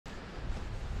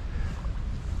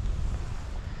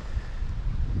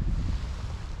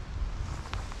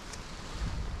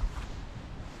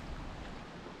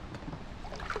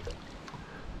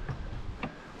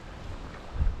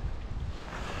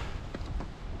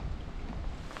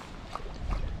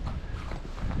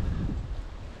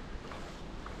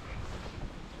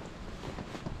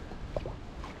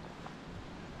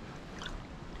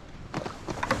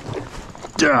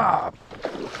Ah!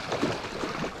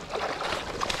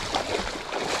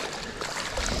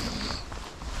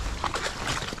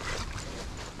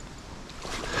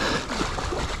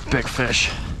 Big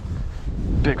fish.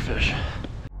 Big fish.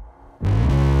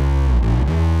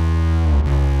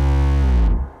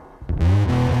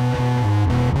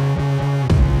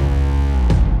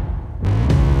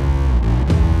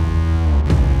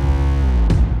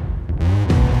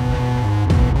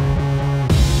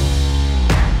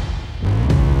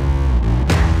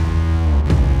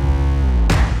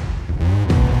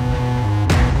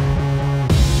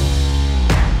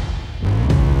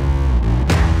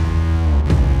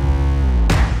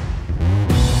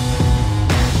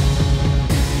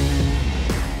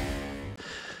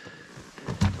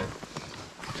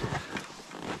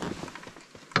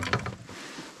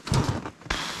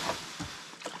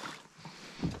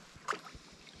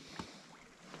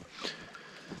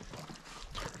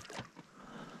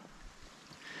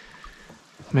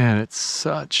 Man, it's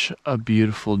such a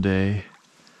beautiful day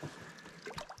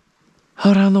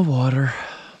out on the water.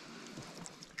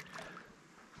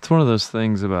 It's one of those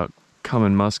things about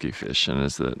coming musky fishing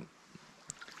is that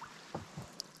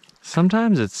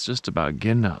sometimes it's just about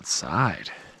getting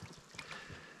outside.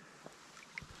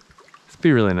 It'd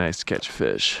be really nice to catch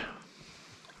fish.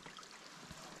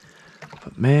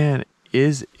 But man,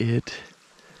 is it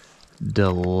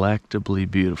delectably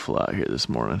beautiful out here this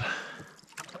morning.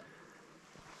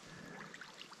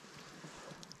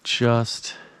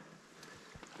 Just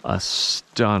a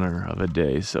stunner of a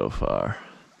day so far.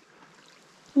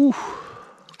 Whew.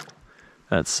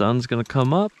 That sun's gonna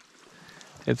come up.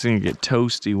 It's gonna get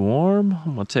toasty warm.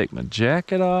 I'm gonna take my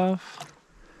jacket off.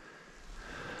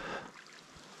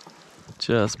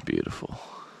 Just beautiful.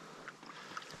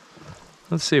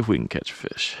 Let's see if we can catch a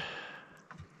fish.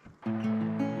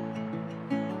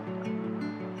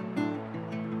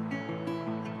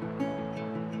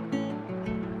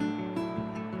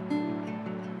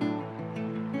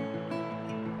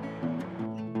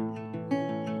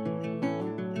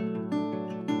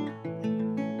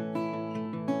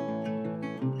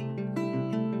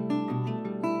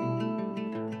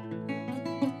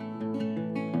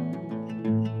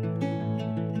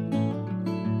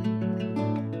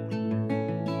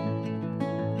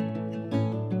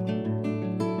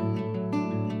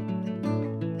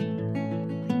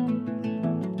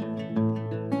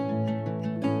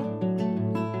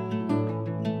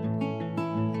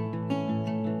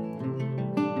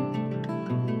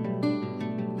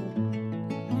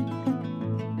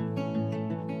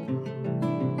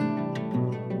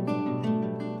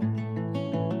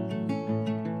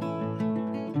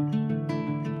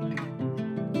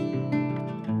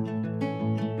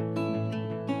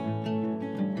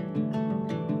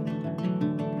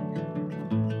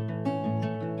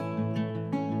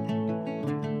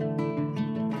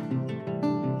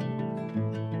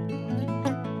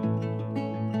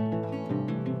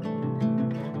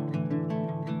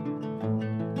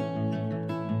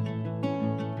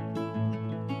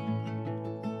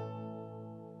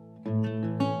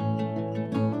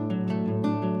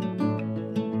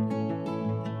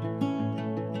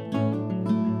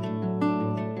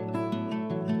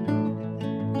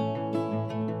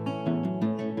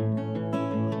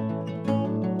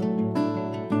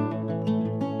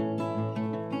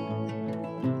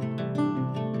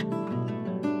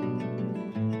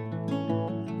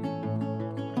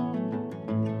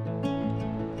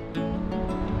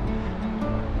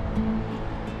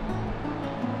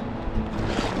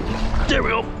 There we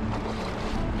go.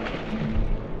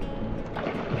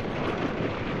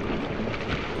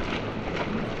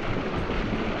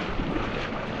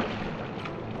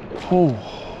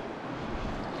 Oh.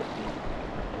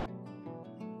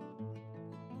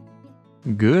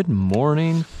 Good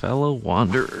morning, fellow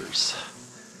wanderers.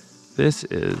 This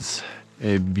is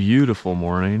a beautiful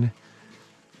morning.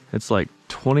 It's like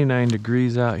 29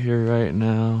 degrees out here right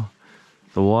now.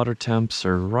 The water temps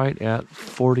are right at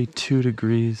 42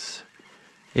 degrees.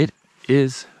 It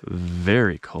is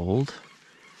very cold.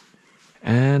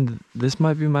 And this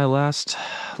might be my last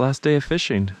day of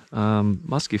fishing,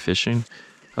 musky fishing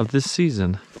of this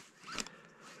season.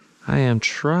 I am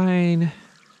trying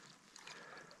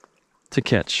to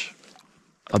catch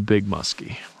a big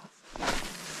musky.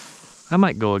 I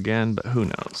might go again, but who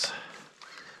knows?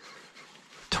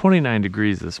 29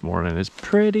 degrees this morning is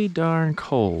pretty darn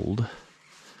cold.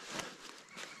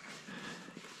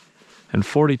 And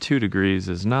 42 degrees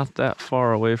is not that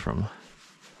far away from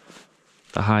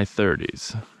the high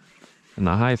 30s. And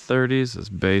the high 30s is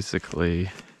basically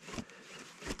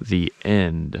the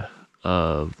end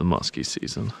of the musky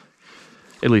season,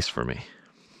 at least for me.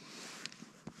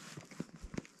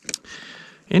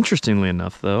 Interestingly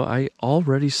enough, though, I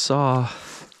already saw,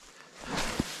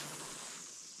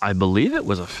 I believe it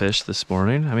was a fish this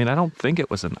morning. I mean, I don't think it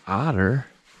was an otter.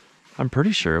 I'm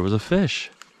pretty sure it was a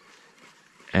fish.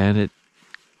 And it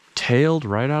tailed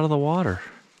right out of the water.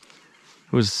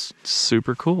 It was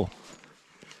super cool.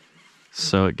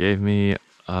 So it gave me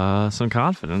some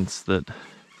confidence that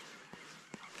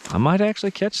I might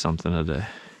actually catch something today.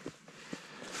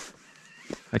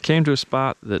 I came to a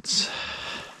spot that's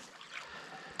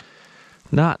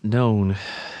not known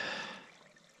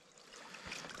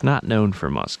for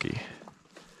muskie,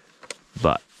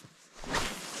 but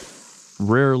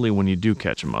rarely when you do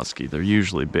catch a muskie, they're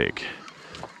usually big.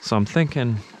 So I'm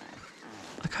thinking,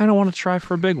 I kind of want to try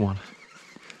for a big one.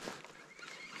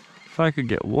 If I could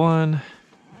get one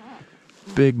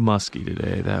big muskie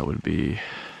today, that would be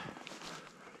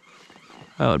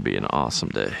an awesome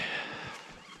day.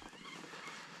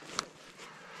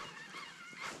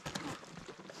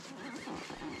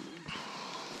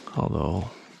 Although,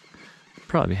 I'd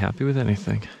probably be happy with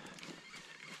anything.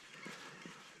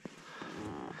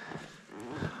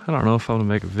 I don't know if I'm gonna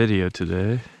make a video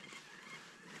today,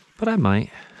 but I might.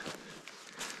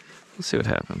 We'll see what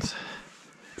happens.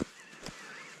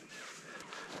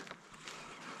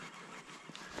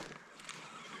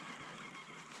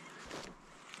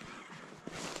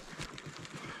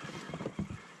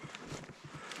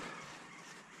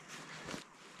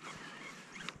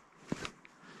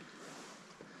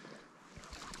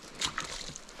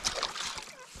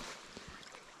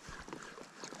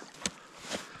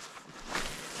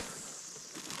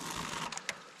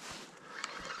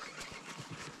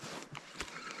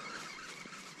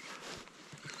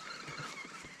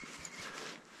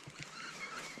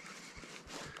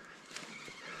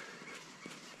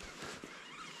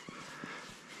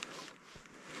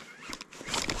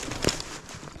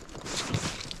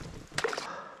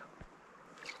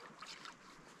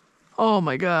 Oh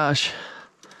my gosh.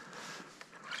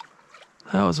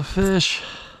 That was a fish.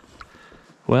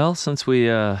 Well, since we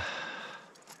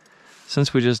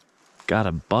just got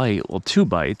a bite, well, 2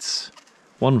 bites.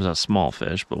 One was a small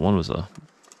fish, but one was a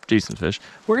decent fish.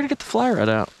 We're gonna get the fly rod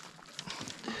out.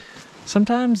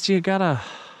 Sometimes you gotta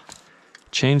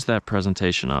change that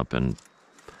presentation up, and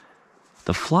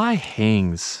the fly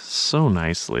hangs so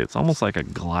nicely. It's almost like a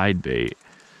glide bait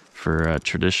for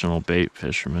traditional bait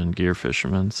fishermen, gear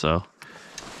fishermen. So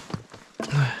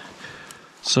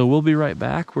we'll be right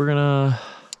back. We're gonna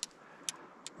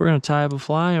tie up a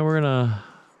fly, and we're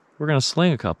gonna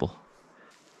sling a couple.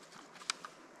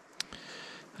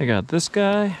 I got this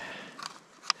guy,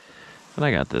 and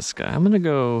I got this guy. I'm gonna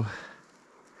go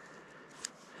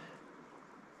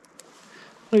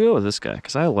with this guy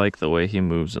because I like the way he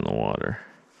moves in the water.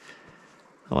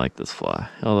 I like this fly,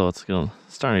 although it's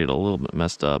starting to get a little bit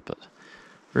messed up, but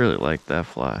I really like that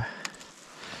fly.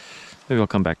 Maybe I'll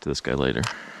come back to this guy later.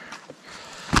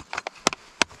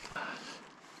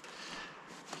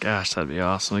 Gosh, that'd be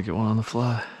awesome to get one on the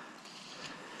fly.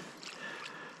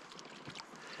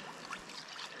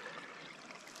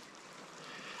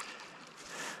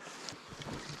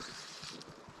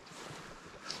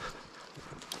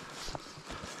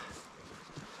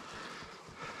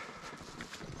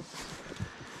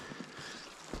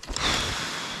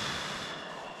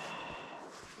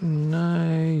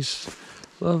 Nice.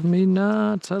 Love me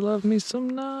knots. I love me some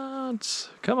knots.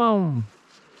 Come on.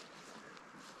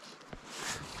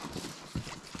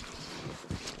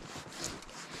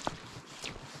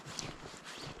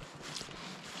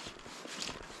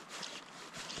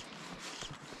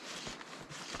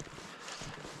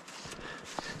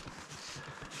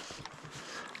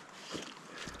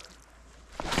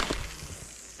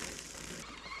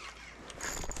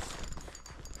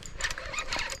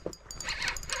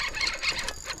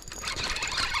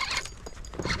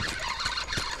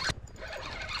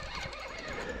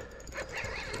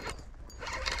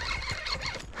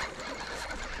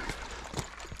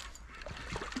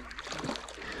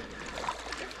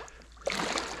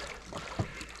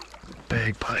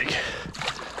 Big pike.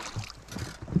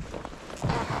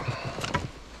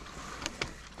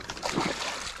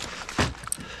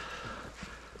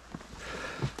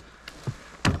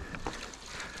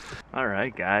 All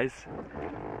right, guys,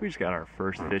 we just got our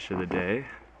first fish of the day.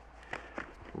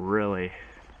 Really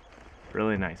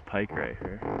nice pike right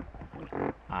here.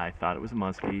 I thought it was a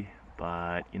muskie,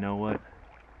 but you know what?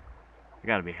 I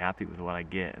gotta be happy with what I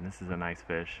get, and this is a nice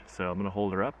fish. So I'm gonna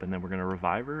hold her up, and then we're gonna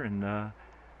revive her, and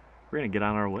we're gonna get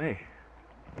on our way.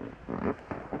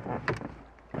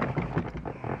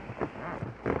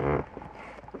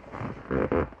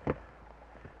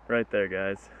 Right there,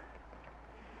 guys.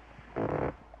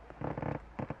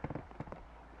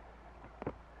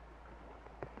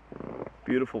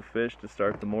 Beautiful fish to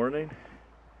start the morning.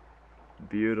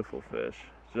 Beautiful fish,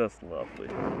 just lovely.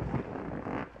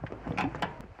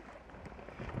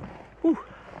 Whew.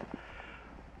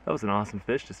 That was an awesome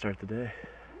fish to start the day.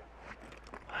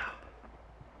 Wow.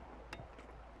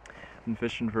 Been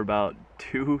fishing for about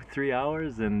 2-3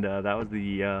 hours, and that was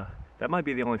that might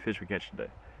be the only fish we catch today.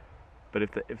 But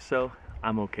if so,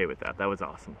 I'm okay with that. That was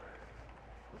awesome.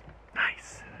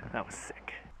 Nice. That was sick.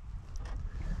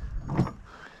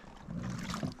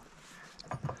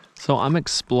 So I'm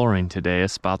exploring today a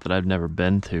spot that I've never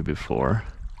been to before.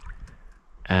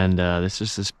 And there's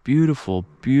just this beautiful,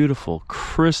 beautiful,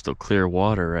 crystal clear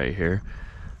water right here.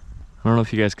 I don't know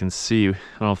if you guys can see, I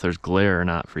don't know if there's glare or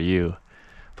not for you,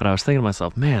 but I was thinking to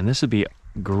myself, man, this would be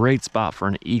a great spot for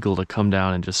an eagle to come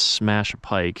down and just smash a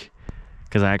pike,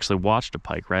 because I actually watched a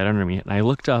pike right under me, and I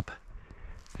looked up,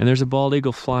 and there's a bald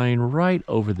eagle flying right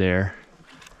over there.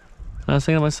 And I was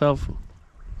thinking to myself,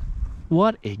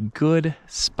 what a good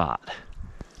spot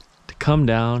to come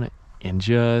down and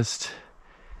just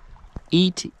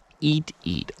eat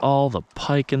all the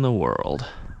pike in the world.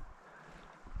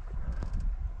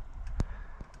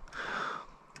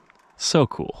 So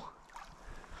cool.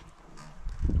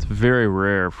 It's very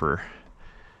rare for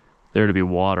there to be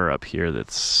water up here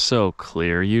that's so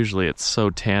clear. Usually it's so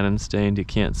tannin stained you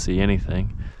can't see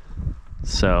anything.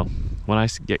 So when I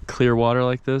get clear water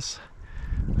like this,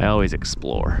 I always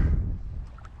explore.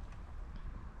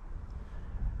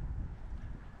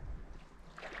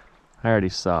 I already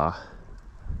saw a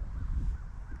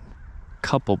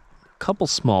couple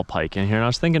small pike in here, and I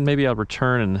was thinking maybe I'll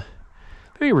return in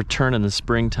the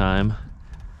springtime.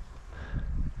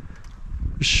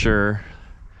 Sure,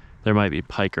 there might be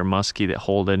pike or musky that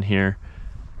hold in here,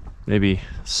 maybe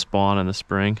spawn in the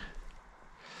spring.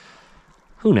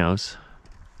 Who knows?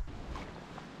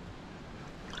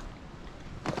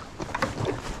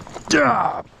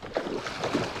 Ah!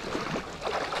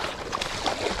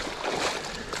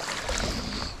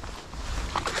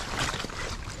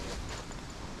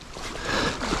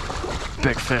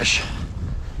 Big fish.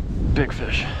 Big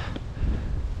fish.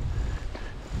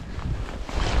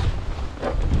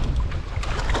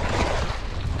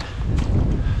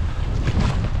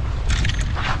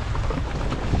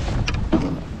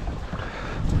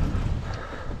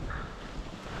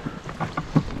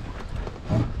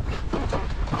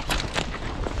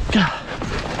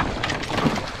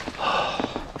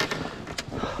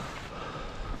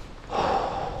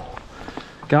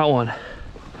 Got one.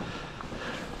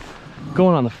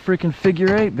 Going on the freaking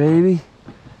figure 8, baby.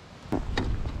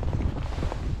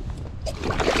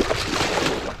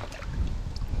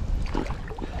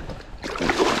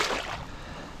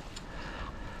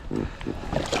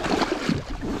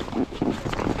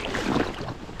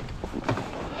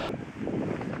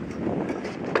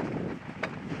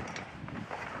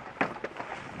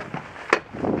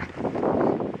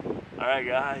 All right,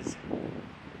 guys,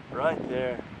 right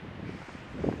there.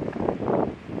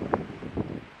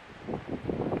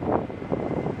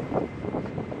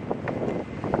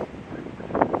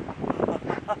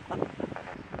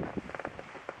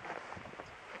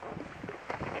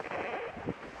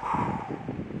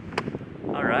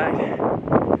 All right,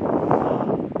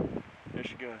 there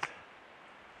she goes.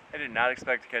 I did not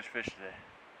expect to catch fish today.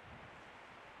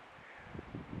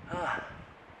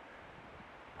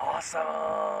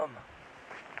 Awesome!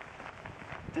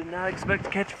 Did not expect to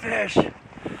catch fish.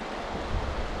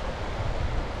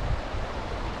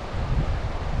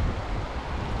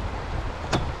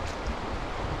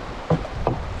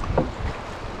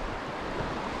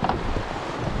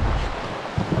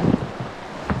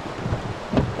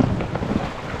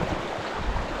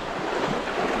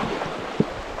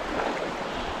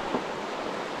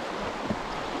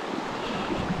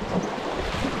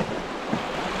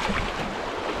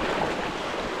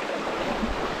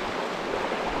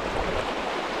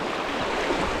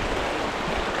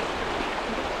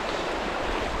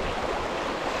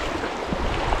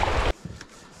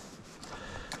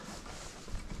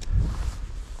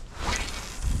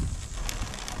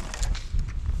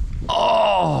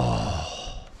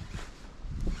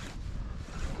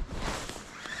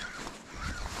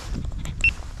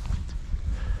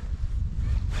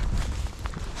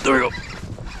 There we go.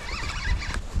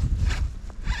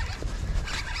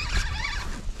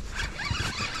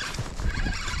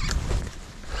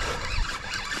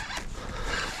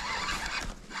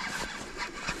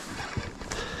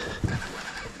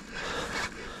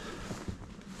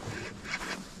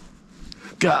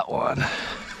 Got one.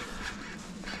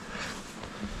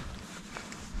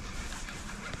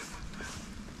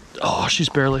 Oh, she's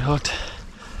barely hooked.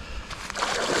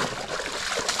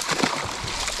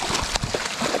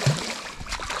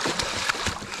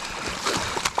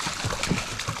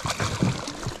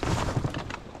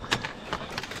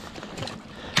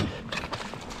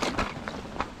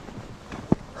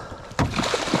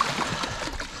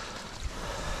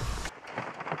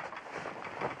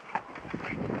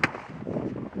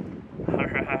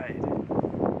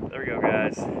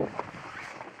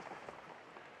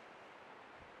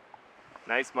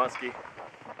 Nice musky.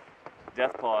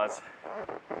 Death paws.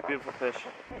 Beautiful fish.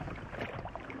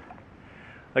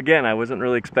 Again, I wasn't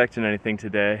really expecting anything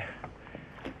today.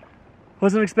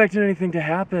 Wasn't expecting anything to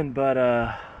happen, but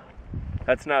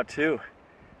that's now two.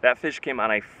 That fish came on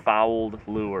a fouled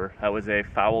lure. That was a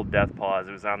fouled death paws.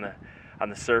 It was on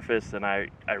the surface, and I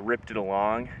ripped it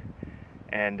along,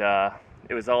 and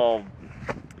it was all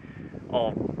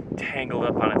tangled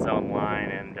up on its own line,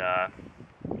 and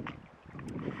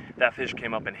that fish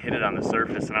came up and hit it on the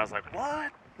surface, and I was like,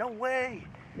 what? No way!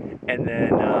 And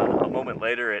then a moment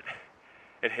later, it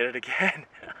hit it again.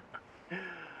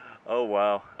 Oh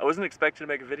wow. I wasn't expecting to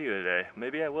make a video today.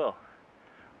 Maybe I will.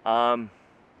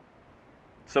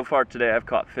 So far today I've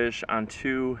caught fish on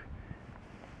two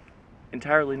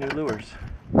entirely new lures.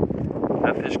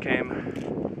 That fish came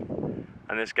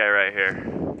on this guy right here.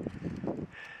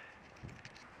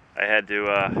 I had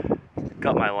to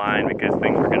cut my line because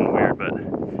things were getting weird, but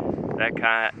that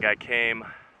guy came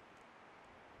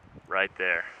right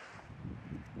there.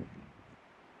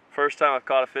 First time I've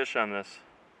caught a fish on this.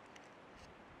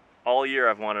 All year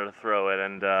I've wanted to throw it,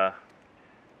 and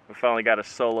we finally got a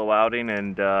solo outing,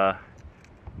 and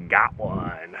got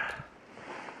one.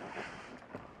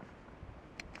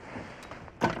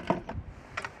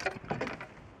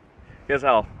 Guess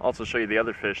I'll also show you the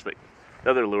other fish, the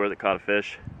other lure that caught a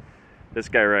fish. This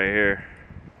guy right here.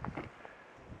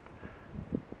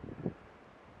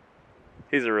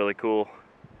 These are really cool.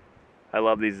 I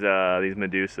love these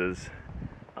medusas.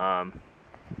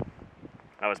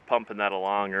 I was pumping that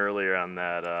along earlier on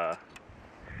that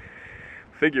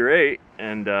figure 8,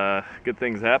 and good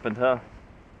things happened, huh?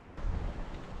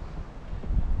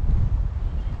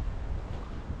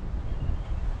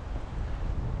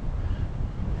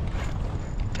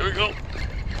 Here we go.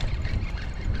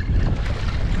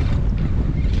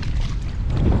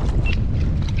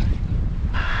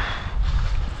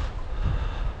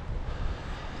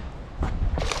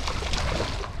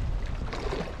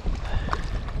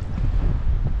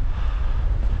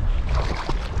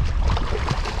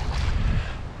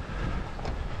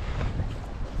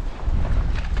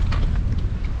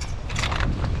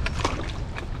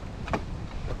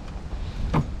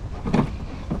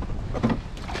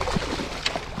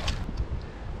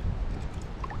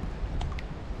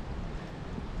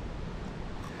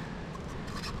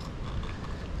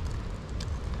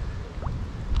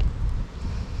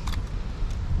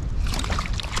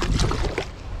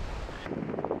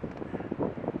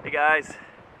 Hey guys,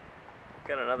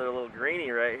 got another little greenie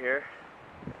right here.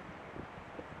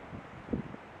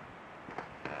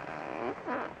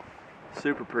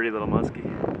 Super pretty little musky.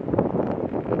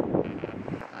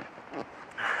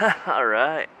 All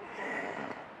right.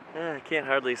 I can't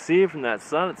hardly see from that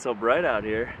sun. It's so bright out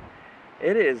here.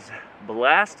 It is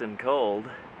blasting cold,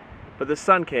 but the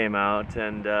sun came out,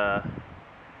 and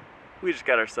we just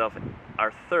got ourselves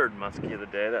our third musky of the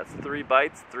day. That's 3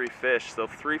 bites, 3 fish, so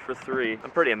 3 for 3. I'm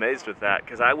pretty amazed with that,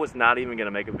 because I was not even going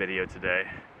to make a video today.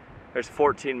 There's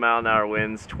 14-mile-an-hour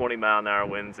winds, 20-mile-an-hour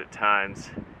winds at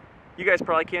times. You guys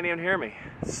probably can't even hear me,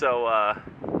 so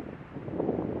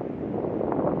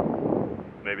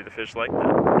maybe the fish like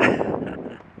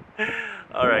that.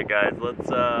 All right, guys,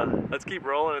 let's keep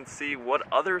rolling and see what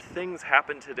other things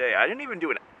happened today. I didn't even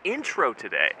do an intro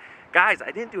today. Guys,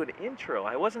 I didn't do an intro.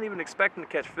 I wasn't even expecting to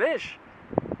catch fish.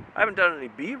 I haven't done any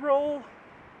B-roll.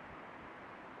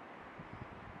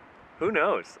 Who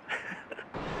knows?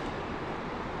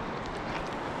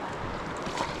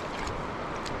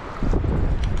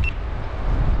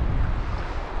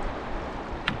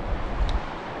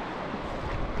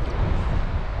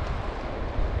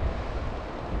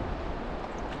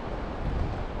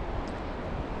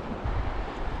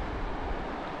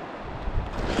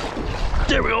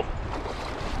 There we go.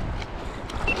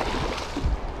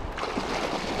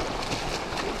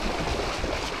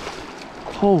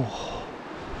 Oh.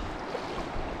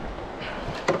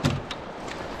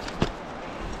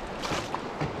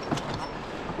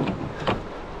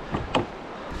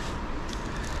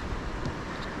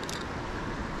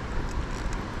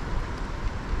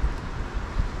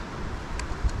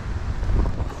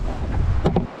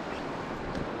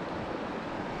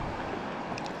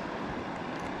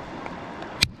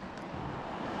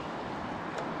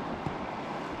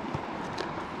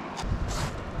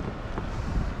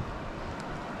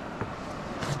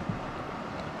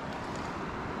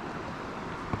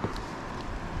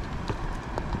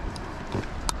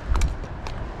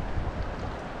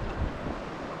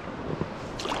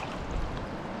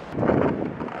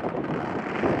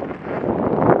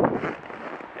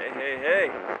 Hey,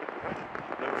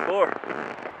 number 4.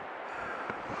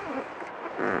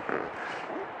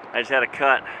 I just had a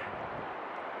cut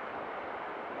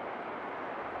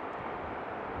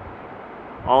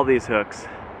all these hooks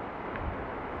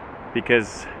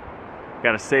because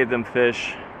gotta save them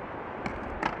fish.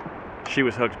 She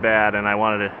was hooked bad and I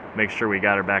wanted to make sure we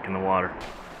got her back in the water.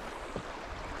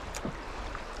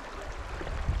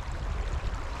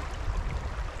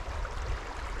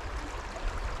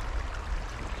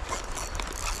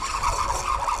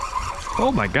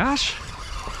 Oh my gosh.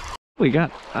 We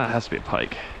got, it has to be a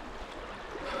pike.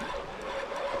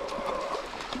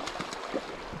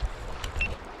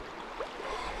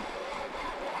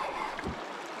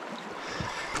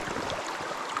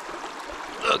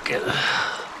 Look at it.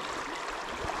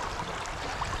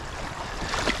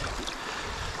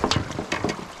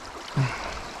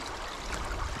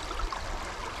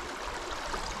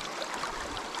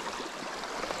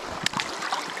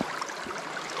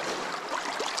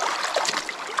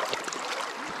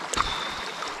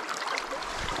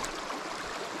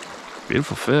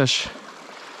 Beautiful fish.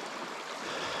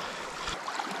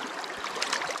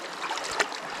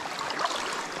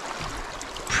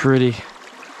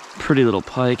 Pretty little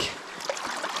pike.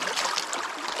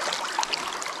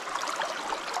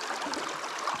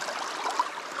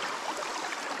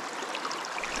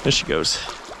 There she goes.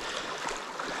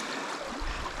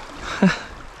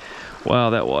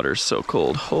 Wow, that water is so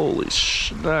cold. Holy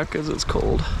schnack, is it's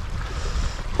cold.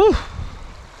 Whew.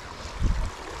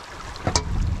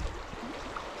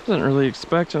 Wasn't really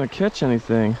expecting to catch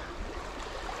anything,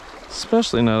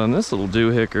 especially not on this little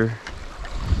doohicker.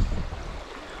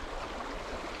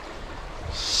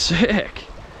 Sick.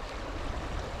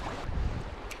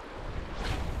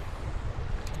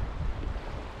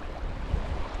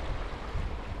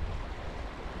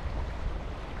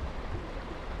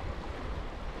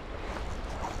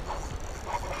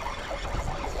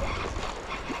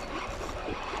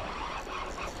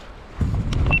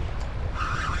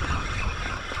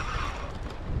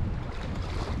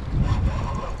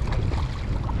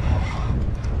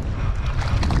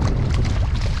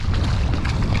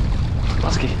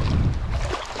 Musky.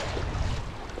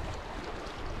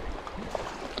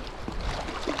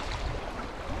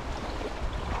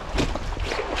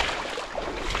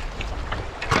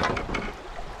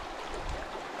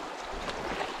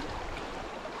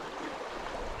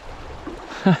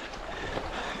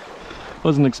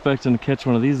 Wasn't expecting to catch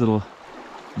one of these little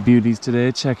beauties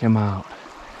today. Check him out.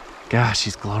 Gosh,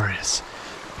 he's glorious.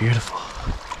 Beautiful.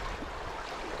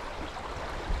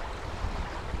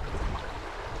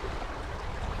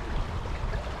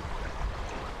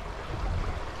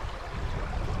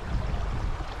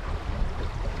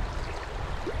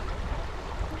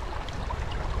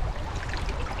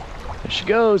 There she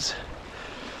goes.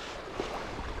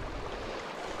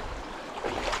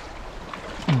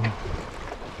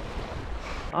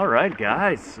 All right,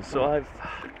 guys. So I've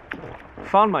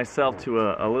found myself to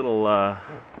a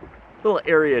little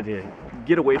area to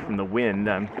get away from the wind.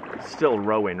 I'm still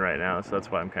rowing right now, so that's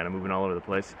why I'm kind of moving all over the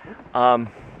place. There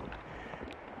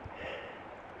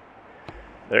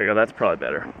you go. That's probably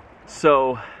better.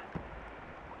 So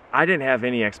I didn't have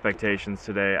any expectations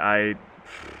today.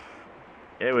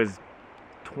 It was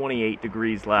 28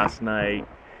 degrees last night,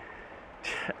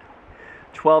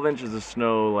 12 inches of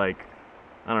snow, like,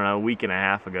 I don't know, a week and a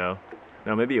half ago.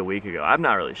 No, maybe a week ago. I'm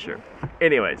not really sure.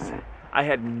 Anyways, I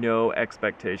had no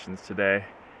expectations today.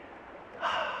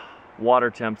 Water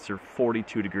temps are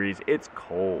 42 degrees. It's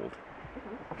cold.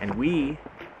 And we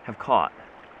have caught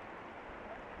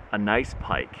a nice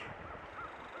pike,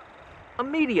 a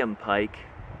medium pike,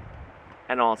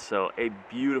 and also a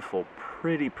beautiful,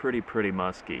 pretty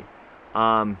musky.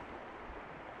 All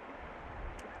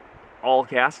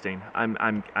casting.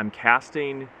 I'm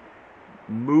casting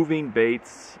moving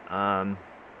baits. I'm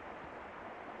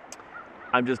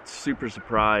just super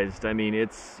surprised. I mean,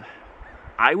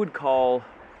 I would call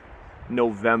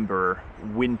November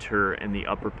winter in the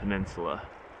Upper Peninsula.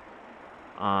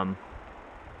 And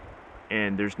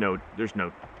there's no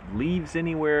leaves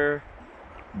anywhere,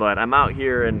 but I'm out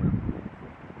here and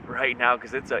right now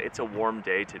because it's a warm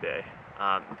day today.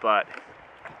 But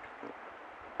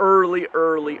early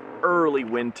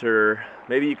winter.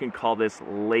 Maybe you can call this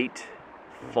late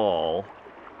fall,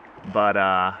 but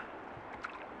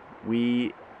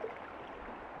we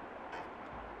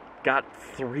got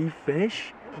 3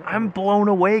 fish. I'm blown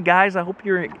away, guys. I hope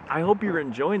you're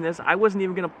enjoying this. I wasn't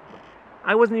even gonna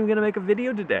make a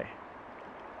video today.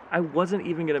 I wasn't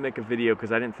even gonna make a video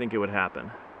because I didn't think it would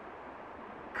happen.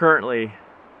 Currently,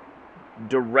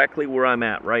 directly where I'm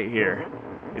at right here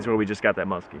is where we just got that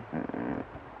muskie.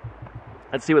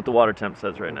 Let's see what the water temp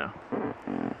says right now.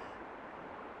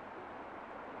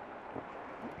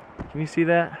 Can you see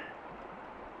that?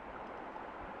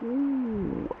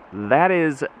 Ooh, that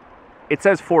is, it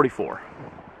says 44.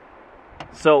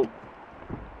 So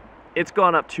it's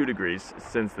gone up 2 degrees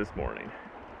since this morning,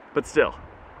 but still,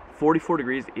 44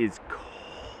 degrees is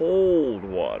cold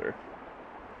water.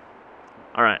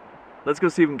 All right, let's go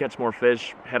see if we can catch more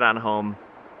fish, head on home,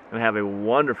 and have a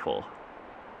wonderful,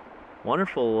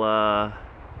 wonderful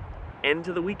end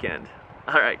to the weekend.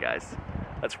 All right, guys,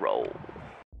 let's roll.